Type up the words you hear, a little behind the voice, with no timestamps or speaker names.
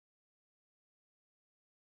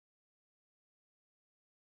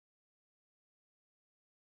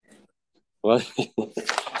What?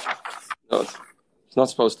 No, it's not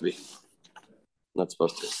supposed to be. Not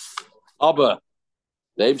supposed to be. Aber,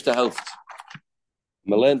 der Eibste helft.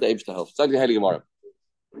 Melen, der Eibste helft. Sag die Heilige Gemara.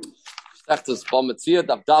 Sagt es, von Metzia,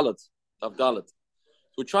 Daf Dalet.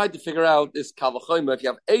 We tried to figure out this Kavachoyma. If you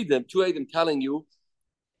have Adam, two Adam telling you,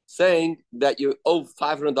 saying that you owe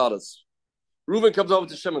 $500. Reuben comes over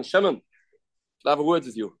to Shimon. Shimon, can I have a word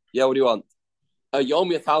with you? Yeah, what do you want? You owe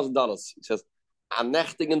me $1,000. He says, I'm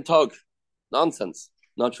nechting and tug. Nonsense.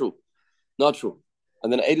 Not true.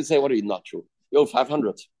 And then Adam say, what are you? Not true. You owe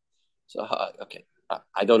 500. So, okay.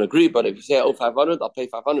 I don't agree, but if you say I owe 500, I'll pay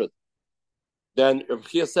 500. Then Rav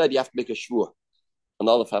Chia said you have to make a shvur,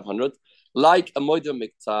 another 500, like a moida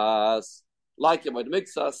miktsas, like if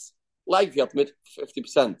you have to make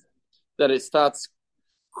 50%. Then it starts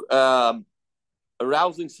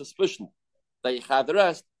arousing suspicion that you have the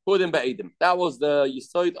rest. Put in be'edim. That was the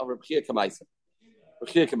yisoid of Rav Chia Kamaisa.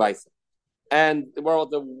 And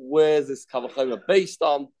where is this kavachayim based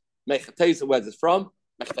on? Mechatesa, where's it from?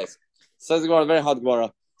 Mechatesa. Says the Gemara, very hard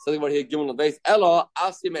Gemara. Says the Gemara here, given the base. Ella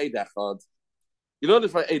asim eidechad. You know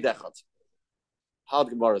this from eidechad. Hard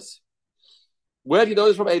Gemaras. Where do you know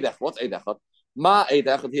this from eidechad? What's eidechad? Ma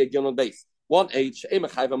eidechad here, given the base. 1 H, a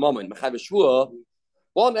mechayv mammon, mechayv shvur.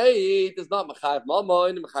 1 8 is not mechayv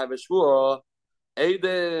mammon, mechayv shvur.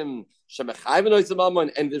 Eidim shemechayv nois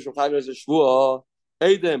mammon, and this mechayv nois shvur.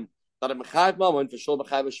 Eidim that a mechayv mammon for sure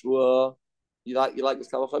mechayv shvur. You like this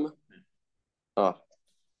kavachayim? Oh.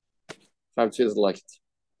 5 cheers like it.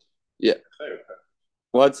 Yeah.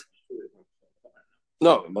 What?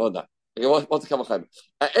 No, more than that. What's the kavachayim?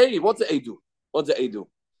 What's the A do?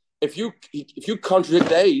 If you contradict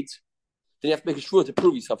the 8, then you have to make a shvur to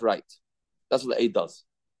prove yourself right. That's what the 8 does.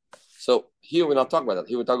 So here we're not talking about that.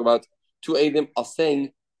 Here we're talking about 2 Adim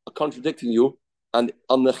are contradicting you, and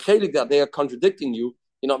on the chelik that they are contradicting you,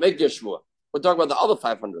 you're not making a shvur. We're talking about the other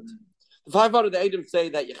 500. The 500 the Adim say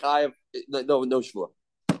that you chayav no shvur.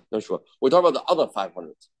 No shvur. We're talking about the other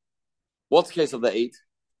 500. What's the case of the 8?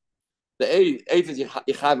 The 8 is you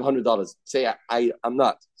chayav $100. Say I'm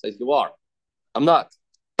not. Says you are. I'm not.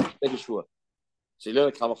 Make a shvur. So you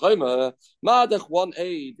learn kavachayim. Madach 1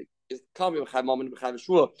 8 is come with chayav moment chayav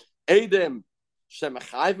shvur. Adim shem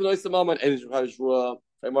chayav nois moment and is chayav shvur.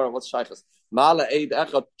 What's shaykhs? Mala 8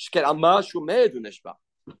 echad shkel amashu medu nishba.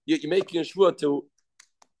 You're making a shvur to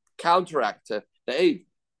counteract the 8.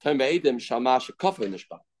 Time Adim shamash kofa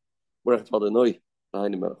nishba. Where it's about the noi.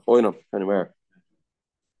 Anywhere.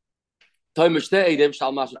 Time Adim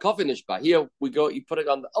shamash kofa nishba. Here we go. You put it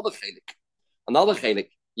on the other chelik. Another chelik.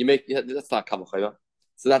 You make that's not kavachayim.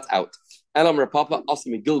 So that's out. And I'm Papa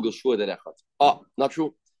asmi gilgal shvur derechad. Oh, not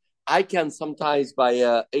true. I can sometimes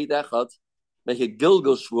by 8 echad make a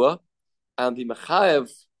gilgal shvur and the mechayev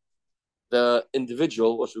the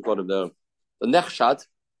individual. What should we call him? The nechshad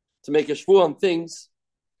to make a shvur on things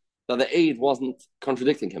that the aid wasn't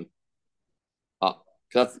contradicting him.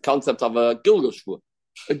 That's the concept of a gilgal shvur.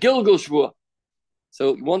 A gilgal shvur.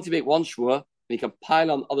 So once you make one shvur, you can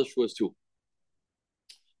pile on other shvurs too.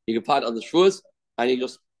 You can pile on the shvurs and you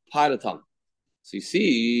just pile it on. So you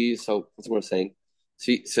see, so that's what we're saying.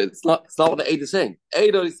 See, so it's not what the aid is saying.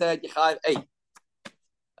 Aid already said Yechayev 8.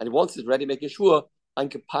 And once it's ready, make a shvur, I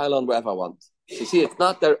can pile on wherever I want. So you see, it's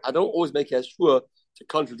not there. I don't always make a shvur to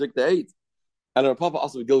contradict the 8. And our Papa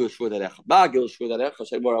also gilgal shvur derechad. Ma gilgal shvur derechad.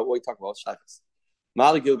 Say more. What you talk about shaykhs.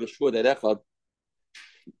 Ma gilgal shvur derechad.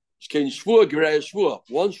 Shkein shvur gerei shvur.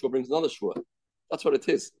 One shvur brings another shvur. That's what it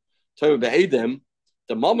is. Talking about be'edim,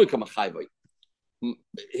 the moment come a chayvay.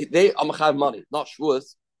 They are mechayev money, not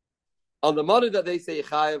shvurs. On the money that they say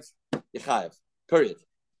yechayev. Period.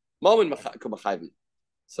 Moment come a chayvay.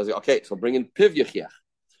 Says okay, so bring in piv yechiach.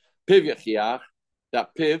 Piv yechiach.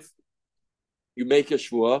 That piv, you make a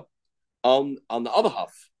shvur on the other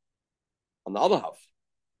half.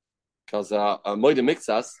 Because moida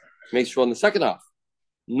mixas makes sure on the second half,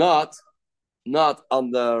 not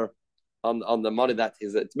on the money that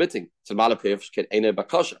is admitting. So malapiv can ene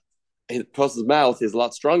bakasha. The person's mouth is a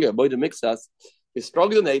lot stronger. Moida mixas is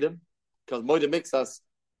stronger than Adam because moida mixas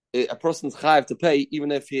a person's chayav to pay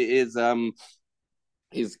even if he is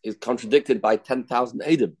is contradicted by 10,000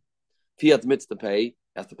 Adam. If he admits to pay, he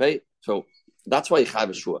has to pay. So that's why you chayav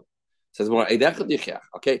a shvur. Says more eidechad yichach.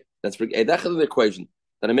 Okay, let's bring eidechad in the equation.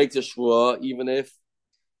 Then it makes a shvur even if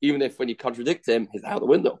when you contradict him, he's out the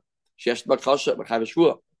window. Sheyesh bakasha b'chayav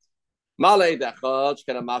shvur. Mal eidechad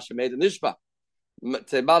shken amasha made nishba. Mal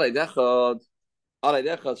eidechad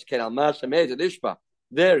shken amasha made nishba.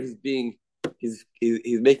 There he's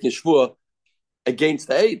making a shvur against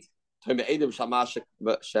the aid. You're making a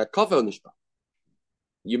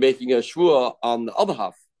shvur on the other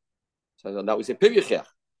half. So now we say piv yichech.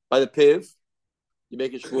 By the piv, you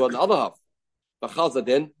make a shvua on the other half. B'chazad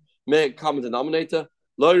then make a common denominator.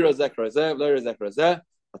 Loyra zekra zeh, loyra zekra zeh.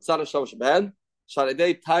 Atzara shavash ben.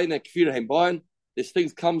 Shaladei taina kfira heim boin. This thing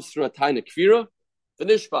comes through a taina kfira. The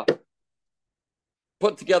nishpa.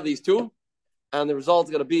 Put together these two, and the result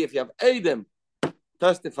is going to be if you have Adam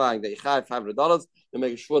testifying that you have $500, you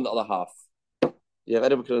make a shvua on the other half. You have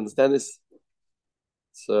anyone who can understand this?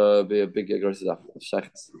 It's be a big aggressive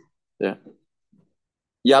shechus. Yeah.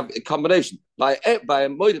 You have a combination. By a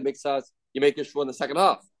moed mixas, you make a shvua in the second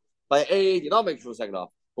half. By a, you don't make a shvua in the second half.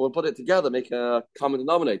 But we'll put it together, make a common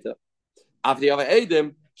denominator. After you have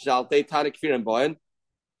Adam, shall they tanik kfir and boyan?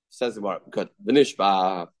 Says the word. Good.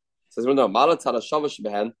 Vinishba. Says, well, no, Malatara Shavash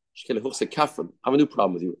Behen, Shkele Huchse Kafran. I have a new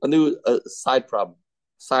problem with you. A new side problem.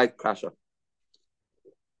 Side crasher.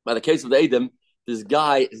 By the case of the Adam, this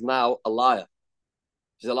guy is now a liar.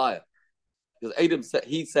 He's a liar. Because Adam said,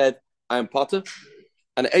 he said, I am Potter.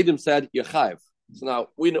 And Adam said, you're Chayiv. So now,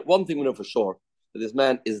 we know, one thing we know for sure, that this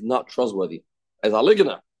man is not trustworthy. As a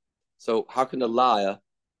liganer. So how can a liar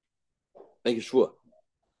make a shvua?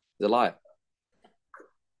 He's a liar.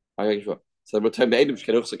 I make a shvua. So we're telling Adam,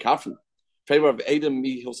 favor of Adam,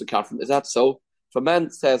 is that so? If a man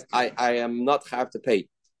says, I am not have to pay,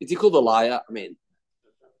 is he called a liar? I mean,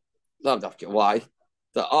 why?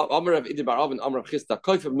 The Amr of Idi Bar Avin, Amr of Chista,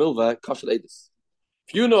 Koif of Milva, Kashal Edis.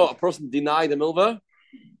 If you know a person denied the Milva,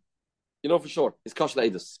 you know for sure it's Kashal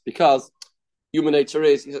Edis. Because human nature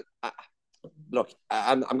is, he said, look,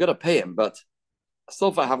 I'm going to pay him, but still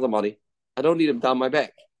if I have the money, I don't need him down my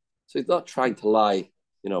back. So he's not trying to lie,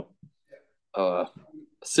 a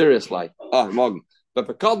serious lie. Morgen. But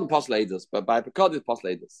Pekad Posleidas, but by Pekad is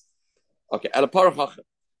Posleidas. Okay, and a parachach.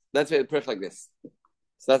 Let's say the prayer like this.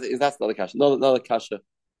 So that's not a kasha. Not a kasha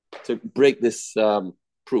to break this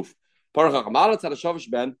proof. Parachach Amarat had a shavish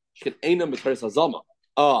ben. She can einam b'teres hazama.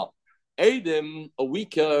 Adam a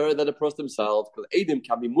weaker than the person himself because Adam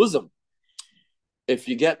can be Muslim. If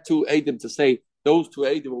you get two Adam to say those two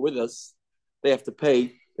Adam were with us, they have to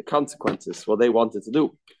pay the consequences what they wanted to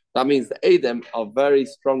do. That means the Adam are very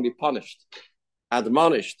strongly punished,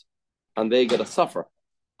 admonished, and they got to suffer.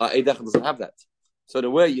 Adam doesn't have that. So the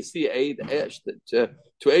way you see to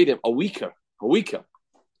Adam are weaker,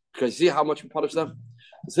 because you see how much we punish them.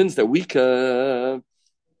 Since they're weaker,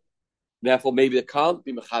 therefore maybe they can't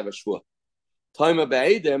be mechav shvua. Time of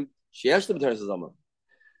Adam, she has to be teres zaman.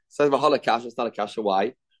 Says Mahala kasha, it's not a kasha.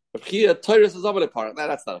 Why? But here teres zaman part.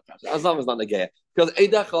 That's not a kasha. Azam is not a gay because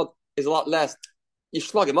Adam is a lot less. You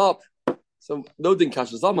slug him up. So no din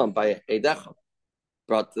kasha zaman by Eidechad.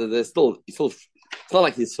 But there's still it's not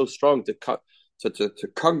like he's so strong to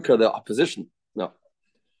conquer the opposition. No.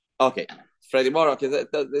 Okay. Freddie Moore, okay,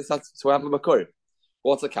 that's what happened with Makori.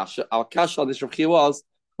 What's the kasha? Our kasha on this Rav was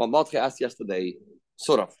what Matke asked yesterday,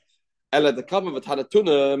 sort of. Ella the cover of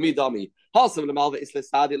Tanatuna Midami. Hasam the Malva Isla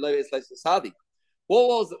Sadi, Lo Isla Sadi.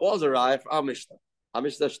 What was a raya for our Mishnah? Our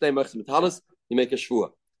Mishnah Shnei Mechs Metalis, you make a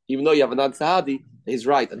shvua. Even though you have an ad Sahadi, he's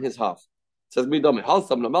right on his half. It says Midami,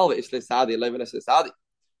 Hasam the Malva Isla Sadi, Lo Isla Sadi.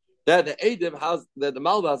 There the Adam has the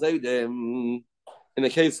Malva has Adam in the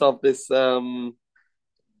case of this the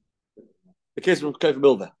case of Kof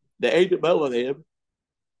Milva. The Adam Malva him.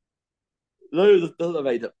 No, doesn't have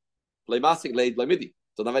Adam. Play Masik laid play midi.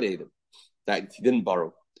 Don't have any Adam. That he didn't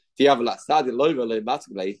borrow. If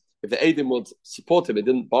the Adam would support him, he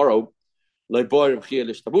didn't borrow. You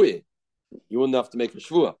wouldn't have to make a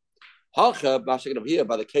shvua. Here,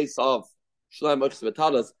 by the case of Shloim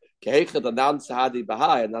Oxvetalas, Kehechet and Dan Sahadi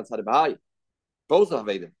Bahai and Dan Sahadi Bahai, both have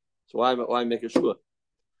Adam. So why make a shvua?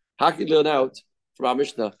 How can you learn out from our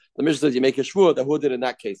Mishnah? The Mishnah says you make a shvua. The who did in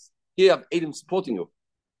that case? Here, you have Adam supporting you.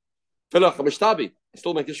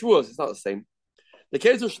 Still make a shvua. It's not the same. The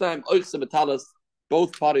case of Shnaim Oichse Metalas,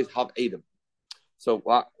 both parties have Adam. So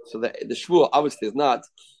the shvua obviously is not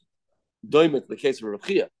doimit the case of Rav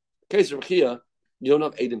Chia. The case of Rav Chia, you don't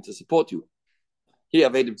have Adam to support you. Here you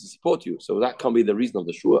have Adam to support you. So that can be the reason of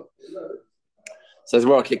the shvua. Says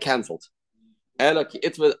we're okay, cancelled. This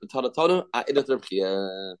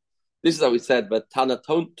is how we said, but Tana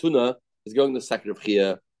is going to second Rav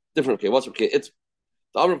Chia. Different Rav Chia. What's Rav Chia? It's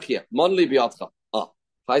the Rav Chia. Monli biyatcha.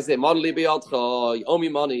 If I say monli biyatcha,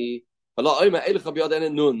 Yomi money. A new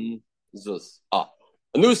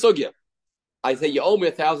sugya. I say you owe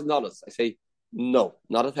me $1,000. I say no,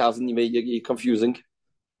 not 1,000. You're confusing.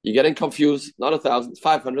 You're getting confused. Not 1,000.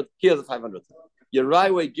 500. Here's the 500. You're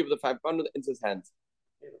right way. Give the 500 into his hands.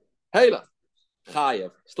 Hela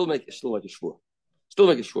chayev. Still make a shvur.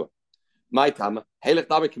 My time. Hela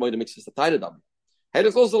dami kimoy the mixes the tiny dami. Hela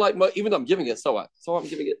is also like even though I'm giving it, so what? So I'm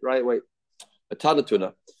giving it right away. A tana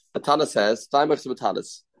tuna. The Tana says, time makes the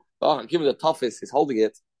Talis. Oh, given the toughest, he's holding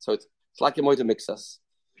it, so it's like a moita mixus.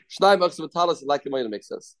 Shnai makes the Talis is like a moita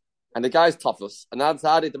mixus. And the guy's toughest, and that's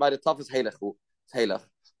how they divide the toughest Helechu. Helech.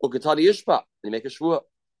 Ukatani Yishpa, and you make a shvur.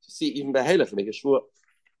 You see, even by Helech, you make a shvur.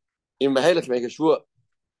 Even by Helech, you make a shvur.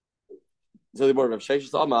 So the word of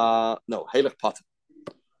Sheish no, Helech Potter.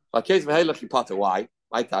 In case of Helech, you Potter. Why?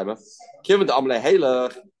 My timer. Given the Amle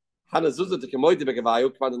Helech, Hana Zuzah to Kemoidi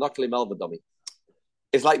Begavayu, Kman the Nakli Melba.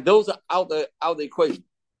 It's like those are out the equation.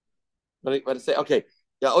 When I say, okay,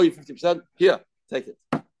 yeah, owe you 50%, here, take it.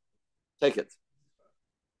 Take it.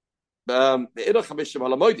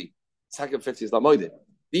 Second 50 is Lamoidi.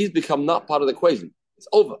 These become not part of the equation. It's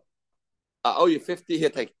over. I owe you 50, here,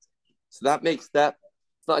 take it. So that makes that,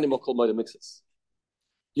 it's not anymore called Moida mixes.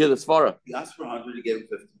 Here, the Svara. You asked for 100, you gave him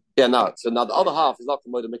 50. Yeah, no. So now the other half is not the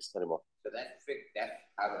Moida mixes anymore. So that's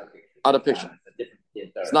out of the picture. Out of picture.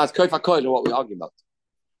 It's not, it's Koifa Koil what we're arguing about.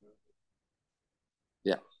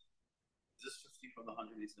 Yeah. Is this 50 from the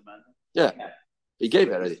 100 he's demanding? Yeah. He gave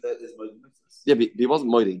it already. Yeah, but he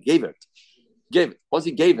wasn't Moida. He gave it. Gave it. Once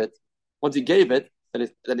he gave it, then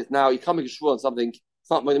it's now, you can't make a shvur on something, it's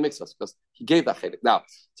not Moida mixes, because he gave that chelik. Now,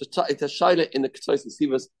 it's a shaila in the Ketzois and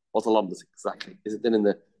Sivas, what's a lambdas exactly? Is it then in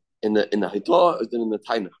the Haidah, or is it in the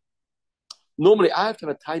Taina? Normally, I have to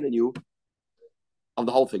have a Taina you of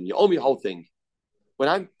the whole thing. You owe me the whole thing. When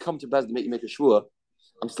I come to Bez to make you make a shvur,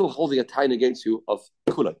 I'm still holding a Taina against you of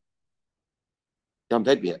Kulai. You haven't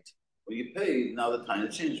paid me yet. Well, you pay, now the Taina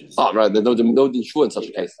changes. Oh, right, there's no shvur in such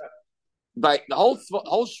a case. But the whole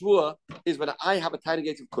shvur is when I have a Taina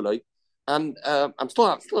against of Kulai, and I'm still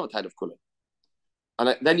have a Taina of Kulai.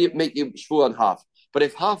 And then you make you shvur on half. But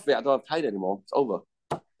if half of it I don't have Taina anymore, it's over.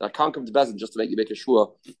 I can't come to Bezin just to make you make a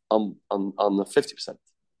shvur on the 50%.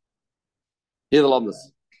 Here the lambdas.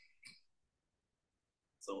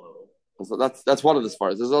 So that's one of the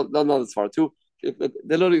svaras. There's another svara too.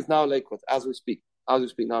 The learning is now Lakewood as we speak. As we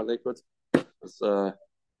speak now, Lakewood. It's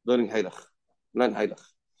learning Heilig. Learn Heilig.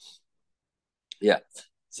 Yeah.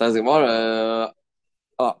 Says the Gemara.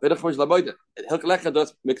 Bidach Moish Lamoide. Hilkelecha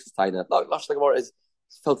does mixes taina. Last the Gemara is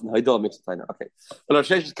felt in Haidah mixes taina. Okay. Well, our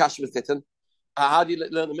Sheish is Kashim is Titten. How do you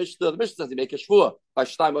learn the Mishnah? The Mishnah says you make a shvur by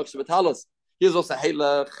Shtayim Oksha Betalos. Here's also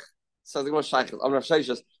Heilig. Says the Gemara Sheiches. I'm Rav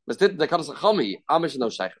Sheiches. But didn't the Kanas Chachami? Amish no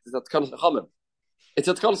Sheiches. It's at Kanas Chachamim. It's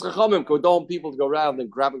at Kanas Chachamim. Go down people to go around and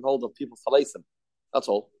grabbing hold of people's falaisim. That's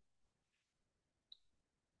all.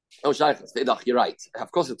 No Sheiches. You're right.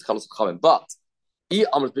 Of course it's Kanas Chachamim. But I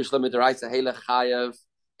Amr Bishlam Midraisa Heilig Chayev.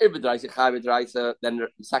 If Midraisa Chayev Midraisa, then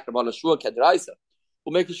Sakrabon Shvur Kedraisa.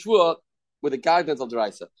 We'll make a shvur with the guidance of the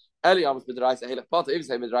Raisa. Eli Amr Midraisa Heilig Potter. If you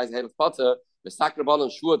say Midraisa Heilig Potter, the Sakrabon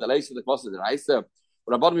Shvur the Leisa the Kosta the Raisa.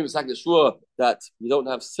 But about me, the shvur that we don't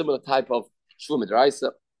have similar type of shvur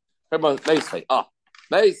midraisa. Meisvei.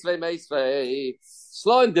 Meisvei.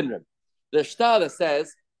 Slow and dinner. The shtar that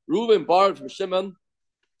says Reuben borrowed from Shimon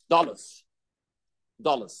dollars.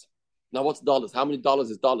 Now what's dollars? How many dollars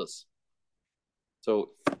is dollars? So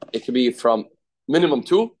it can be from minimum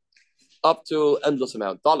 2 up to endless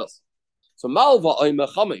amount dollars. So Malva oime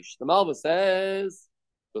chamish. The Malva says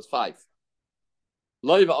it was 5.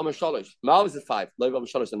 Loiva Amar Shalosh. Malva is 5. Loiva Amar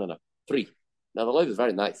Shalosh, no. 3. Now the Loiva is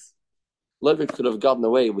very nice. Loiva could have gotten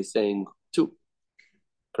away with saying 2.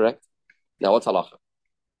 Correct? Now what's halacha?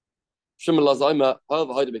 Shimon Lazaima,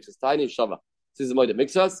 however, Hoida mixes tiny Shava. This is Moida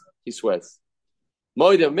mixes, he swears.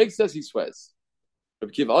 Moida mixes, he swears.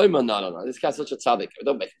 Rabbi Kiva Oima, no. This guy's such a tzaddik.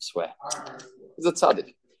 Don't make him swear. He's a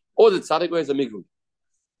tzaddik. Or the tzaddik wears a migun.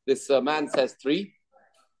 This man says 3.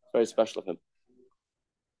 Very special of him.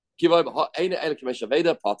 He's a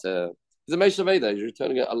Mesha Veda. He's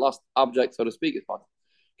returning a lost object, so to speak. It's part.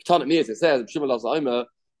 Ketana Mias, it says, Shimon Lazaima,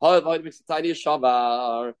 however, Moida mixes tiny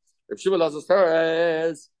Shavar. If Shimon Lazar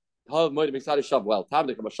says, however, Moida mixes tiny Shav, well,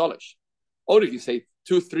 Tabnik or Mashalish. Or if you say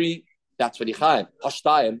 2, 3, that's when you chayim.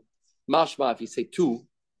 Hashtayim, mashma, if you say 2,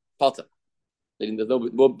 potter. Then there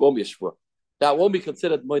won't be a shvur. That won't be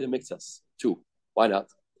considered moida mixas. 2. Why not?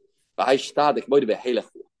 But I shtadik moida be helech.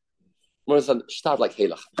 More than shtad like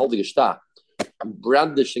helech. Holding a shtar. I'm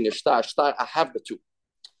brandishing a shtar. Shtar, I have the 2.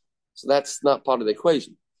 So that's not part of the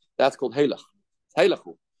equation. That's called helech. Helech.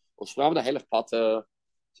 Or shmav the helech potter.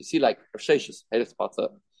 You see, like Rashashis, helech potter.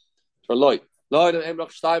 For Lloyd. Lloyd and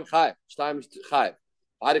Emrach Shtaim Chayv. Shtaim Chayv.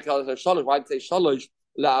 Why do you call it Shalosh? Why do you say Shalosh?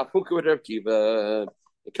 La Fuku with Rav Kiva.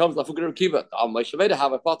 It comes La Fuku with Rav Kiva. Moshe Veda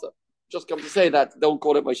have a potter. Just come to say that, don't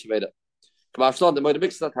call it Moshe Veda. Come on, Shlomo, the Moed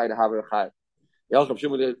mix that tiny have a Chayv. Yacham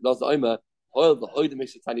Shimon does the Oima. Oil the Oid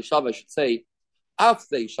mix of tiny Shava should say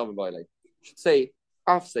Afsei Shava Boile. Should say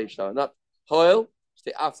Afsei Shava, not Oil.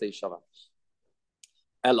 Should say Afsei Shava.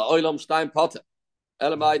 Ela Oilam Shtaim Potter.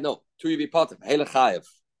 Elamai, no. 2 UV potter. Helach chayev.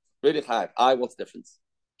 Really chayev. What's the difference?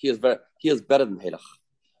 He is better than Helach.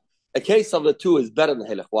 A case of the two is better than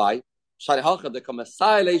Helach. Why? Shari halcha de come a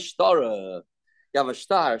silei star. You have a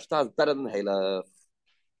star. Star is better than Helach.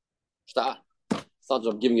 Star. It's not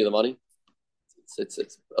just giving you the money. It's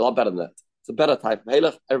a lot better than that. It's a better type of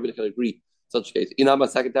Helach. Everybody can agree. Such a case. Inama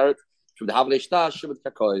secretary from the Havle star shibud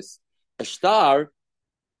kakois. A star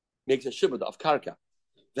makes a shibud of karka.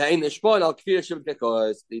 They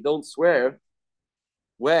don't swear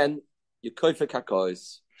when you koifa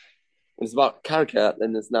kakois. When it's about karka,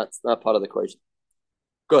 then it's not part of the equation.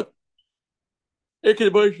 Good.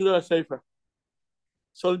 Safer.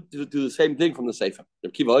 So do the same thing from the sefer. The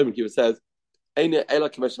Kiva says, "Eine ela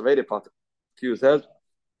kemeshavede pot." Kiva says,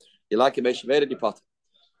 "You like kemeshavede pot."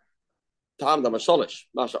 Tam da mashalish.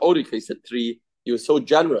 Masha Ori said 3. You were so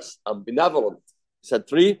generous and benevolent. He said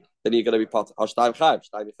 3. Then you're going to be pot. Hashtag 5.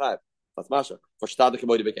 That's Masha. For stade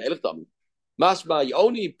kemode beke elig dam. Mashma, you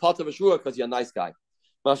only pot of a shua because you're a nice guy.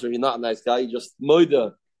 Masha, you're not a nice guy. You just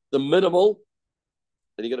moide the minimal.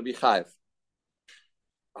 Then you're going to be 5.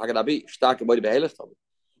 How can that be? Stade kemode beke elig dam.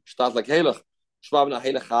 Stade like helig. Schwab na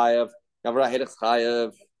helig chayev. Gavra helig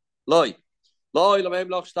chayev. Loi, lamem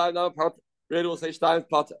loch stade na pot. Redu will say stade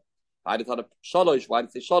pot. I did a shalosh. Why did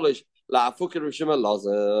it say shalosh? La afukir rishima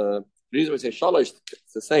laza. The reason we say shalosh is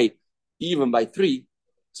to say even by 3.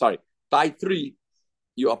 Sorry, by 3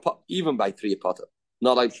 you are even by 3 potter.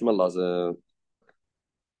 Not like rishima laza.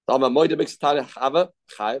 Dama moide mix tane chave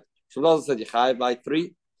chayev. Shima laza said you chayev by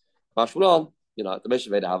 3. Mashulon, the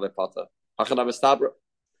mission made have a potter. How can I mistabra?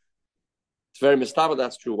 It's very mistabra.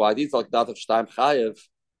 That's true. Why these like that of shtaim chayev?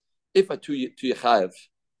 If I to you chayev.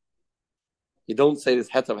 You don't say this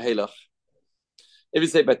het of Helach. If you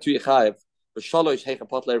say by 2 Yechayev, but Shalosh Hecha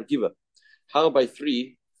Potler Reb Kiva. How by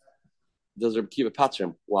 3 does Reb Kiva patch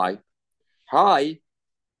him? Why? Hi,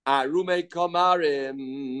 Arume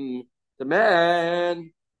Komarim. The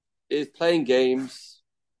man is playing games.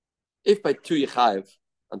 If by 2 Yechayev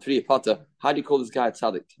and 3 Potter, how do you call this guy a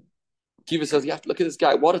tzaddik? Kiva says, you have to look at this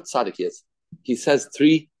guy, what a tzaddik he is. He says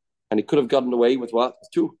 3, and he could have gotten away with what?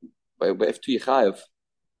 2. But if 2 Yechayev,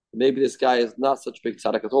 maybe this guy is not such a big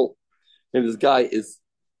tzaddik at all. Maybe this guy is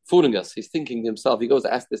fooling us. He's thinking to himself. He goes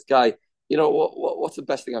to ask this guy, what's the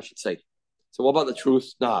best thing I should say? So what about the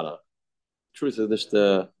truth? No. Truth is just,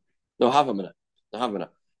 no, have a minute.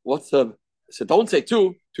 What's so don't say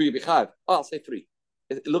 2 you be chayav. Oh, I'll say 3.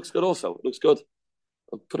 It looks good also. It looks good.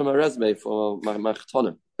 I'll put on my resume for my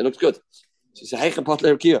chetonim. It looks good. So he said, hey, Chapot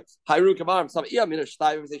Leirkia. Hi, Ru Kamarim. Some iya, mina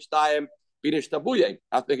shtayim, say shtayim, binish tabuye.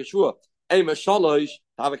 I have to make sure. Hey, Meshalosh,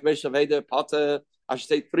 to have a Meshaveda potter, I should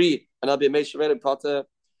say 3, and I'll be a Meshaveda potter,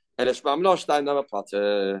 and a Shmamlosh time a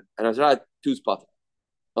potter, and I was right, 2's potter.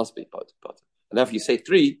 Must be potter. And if you say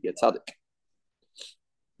 3, you're tzaddik.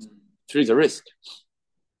 3 is a risk.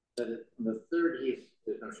 But the 3rd is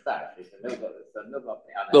no start. It's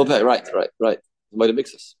no pay. Right. It might have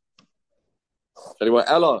mixed us. Anyway,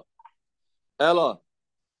 Ella. Ella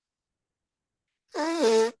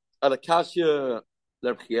Kasha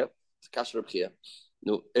Lerpchia. Kasha Lerpchia.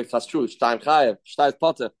 No, if that's true, Shtaim Chayev, Shtaim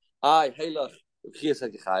Potter, Helach, Lerpchia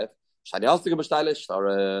said Chayev. Shani Alstig of Stylish,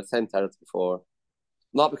 or same territory before.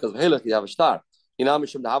 Not because of Helach, you have a star.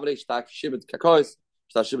 Mishum the Havre, Shtak, Shibit Kakois,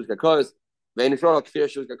 Shtak Shibit Kakois, Vainifro, Kfir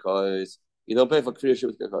Shibit Kakois. You don't pay for Kfir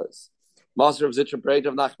Shibit Kakois. Master of Zitcher, Braid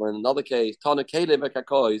of Nachman, another case, Tana Kaleb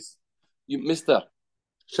Kakois. You, Mr.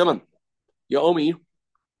 Shimon, you owe me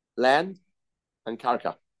land and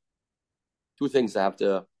karka. 2 things I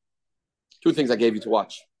gave you to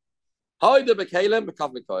watch. You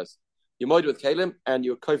moed with Kalim and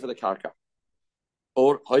you koi for the karka.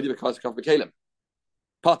 Or hoide because of Kalim.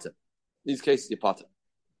 Potter. In these cases, you potter.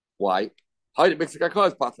 Why? Hoide mixes karka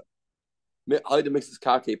is potter. Hoide mixes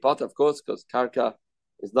karka potter, of course, because karka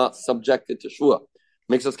is not subjected to shua.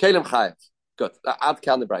 Mixes Kalim chayev. Good. Add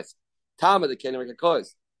count the price. Tama the Kalim karka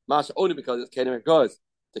is. Masha only because it's Kalim karka is.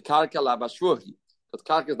 The karka la bashruhi. Because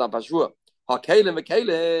karka is not bashruh. Ha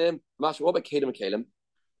Kalim. Masha, what about Kalim?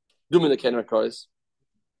 Do me the Kalim karka is.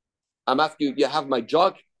 I'm asking you, you have my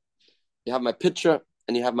jug, you have my pitcher,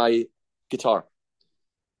 and you have my guitar.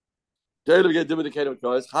 Hi, what's the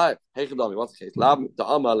case?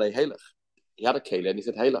 He had a kele and he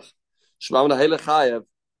said Helach.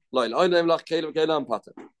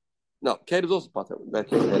 No, kele is also pater.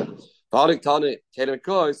 How makes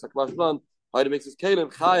his kele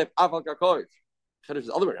chayev afal kakois. Chiddush is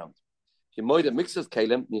the other way around. If moide mixes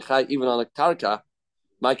kele, even on a karka,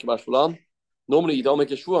 Mike Bashfulan. Normally, you don't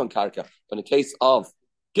make a shua on karka. But in the case of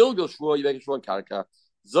Gilgal shua, you make a shua on karka.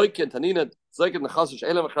 Zoyke and Tanina, Zoyke and the Chasish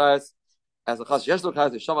Elam Chayes, as the Chasish Yeshlo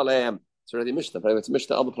Chayes, Shav Aleim, It's already Mishnah, but it's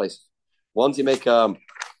Mishnah other places. Once you make a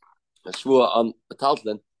shvua on a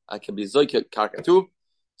taltlin, I can be zoike karka too.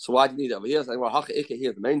 So why do you need it over here? So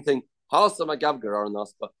here's the main thing. Hasam agav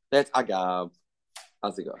garanas, but that's agav.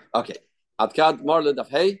 As they go. Okay. Adkad marlid of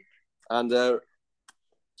hay, and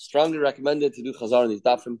strongly recommended to do chazar in these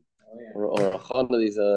dafim or a chon of these.